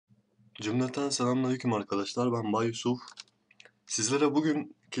Cümleten selamünaleyküm arkadaşlar. Ben Bay Yusuf. Sizlere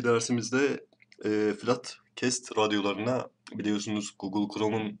bugünkü dersimizde flatcast radyolarına biliyorsunuz Google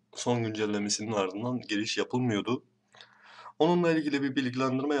Chrome'un son güncellemesinin ardından giriş yapılmıyordu. Onunla ilgili bir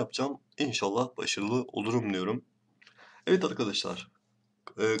bilgilendirme yapacağım. İnşallah başarılı olurum diyorum. Evet arkadaşlar,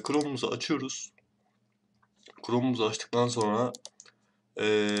 Chrome'umuzu açıyoruz. Chrome'umuzu açtıktan sonra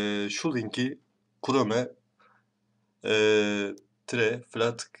şu linki Chrome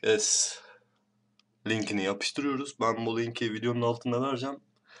flatcast linkini yapıştırıyoruz. Ben bu linki videonun altında vereceğim.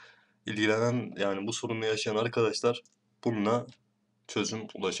 İlgilenen yani bu sorunu yaşayan arkadaşlar bununla çözüm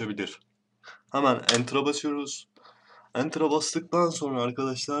ulaşabilir. Hemen Enter'a basıyoruz. Enter'a bastıktan sonra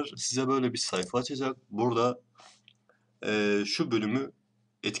arkadaşlar size böyle bir sayfa açacak. Burada şu bölümü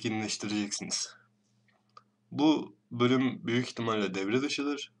etkinleştireceksiniz. Bu bölüm büyük ihtimalle devre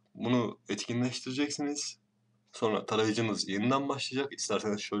dışıdır. Bunu etkinleştireceksiniz. Sonra tarayıcınız yeniden başlayacak.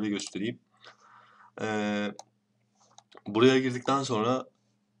 İsterseniz şöyle göstereyim. Buraya girdikten sonra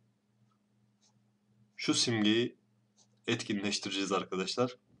şu simgeyi etkinleştireceğiz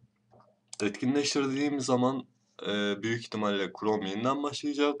arkadaşlar. Etkinleştirdiğim zaman büyük ihtimalle Chrome yeniden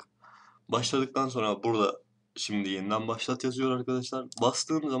başlayacak. Başladıktan sonra burada şimdi yeniden başlat yazıyor arkadaşlar.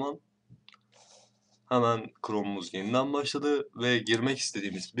 Bastığım zaman hemen Chrome'umuz yeniden başladı ve girmek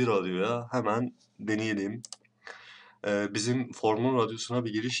istediğimiz bir radyoya hemen deneyelim. Bizim formun radyosuna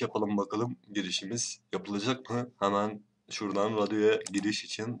bir giriş yapalım bakalım. Girişimiz yapılacak mı? Hemen şuradan radyoya giriş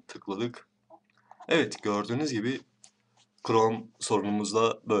için tıkladık. Evet, gördüğünüz gibi Chrome sorunumuz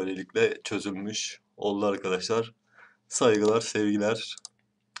da böylelikle çözülmüş oldu arkadaşlar. Saygılar, sevgiler,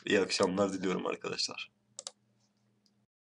 iyi akşamlar diliyorum arkadaşlar.